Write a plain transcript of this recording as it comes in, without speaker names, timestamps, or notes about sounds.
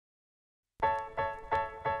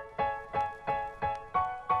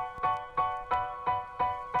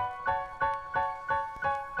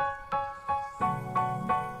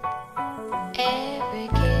Every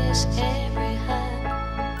kiss, every hug.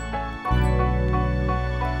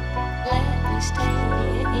 Let me stay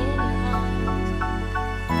in your arms.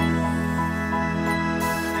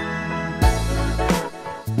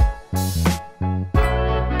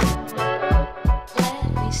 Let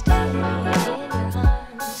me stay in your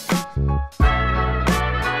arms.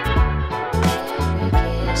 Every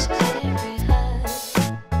kiss, every hug.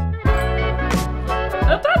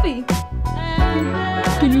 A puppy!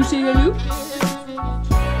 Can you say hello?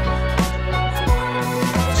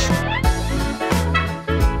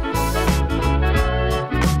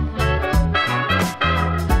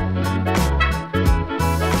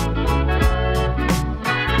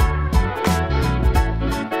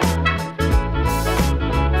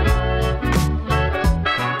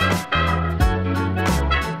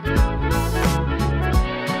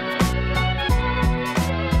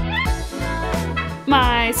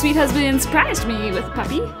 My sweet husband surprised me with a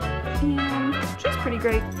puppy, and she's pretty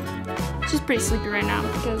great. She's pretty sleepy right now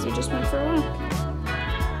because we just went for a walk.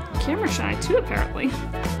 Camera shy too, apparently.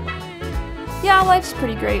 Yeah, life's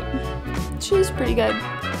pretty great. She's pretty good.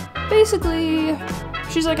 Basically,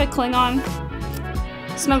 she's like a Klingon,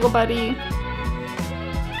 snuggle buddy,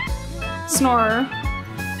 snorer,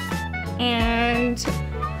 and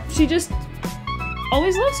she just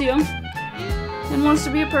always loves you and wants to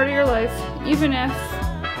be a part of your life, even if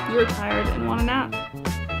you're tired and want a nap.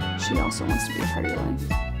 She also wants to be a part of your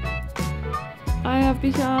life. I have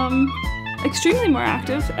become extremely more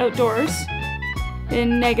active outdoors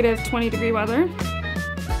in negative 20-degree weather.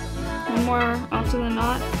 And more often than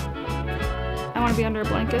not, I want to be under a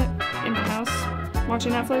blanket in my house,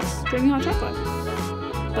 watching Netflix, drinking hot chocolate.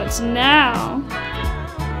 But now,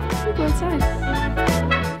 we go outside.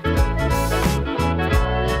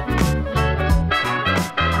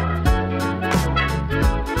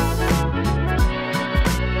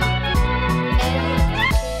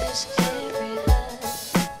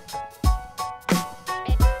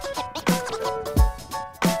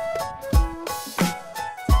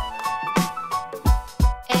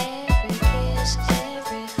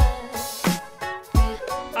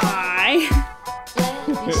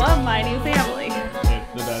 Love my new family. It's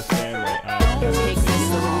the best family. Take this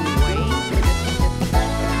the wrong way.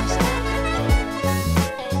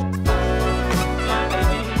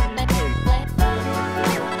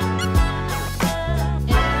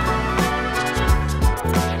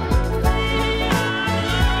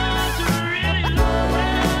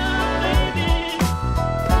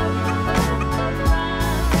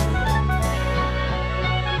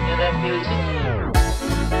 Hear that music?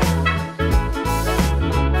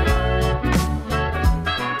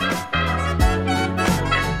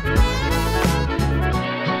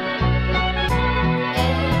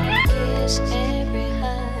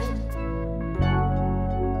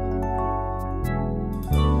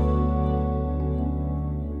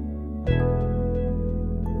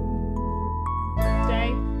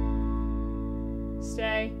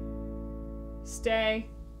 Stay.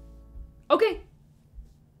 Okay.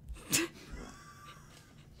 Good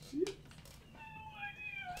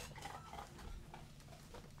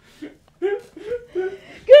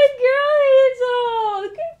girl, Hazel.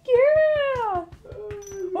 Good girl.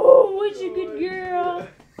 Oh, what's a good girl?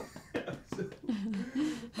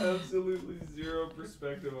 Absolutely zero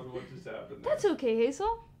perspective on what just happened there. That's okay,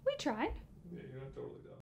 Hazel. We tried.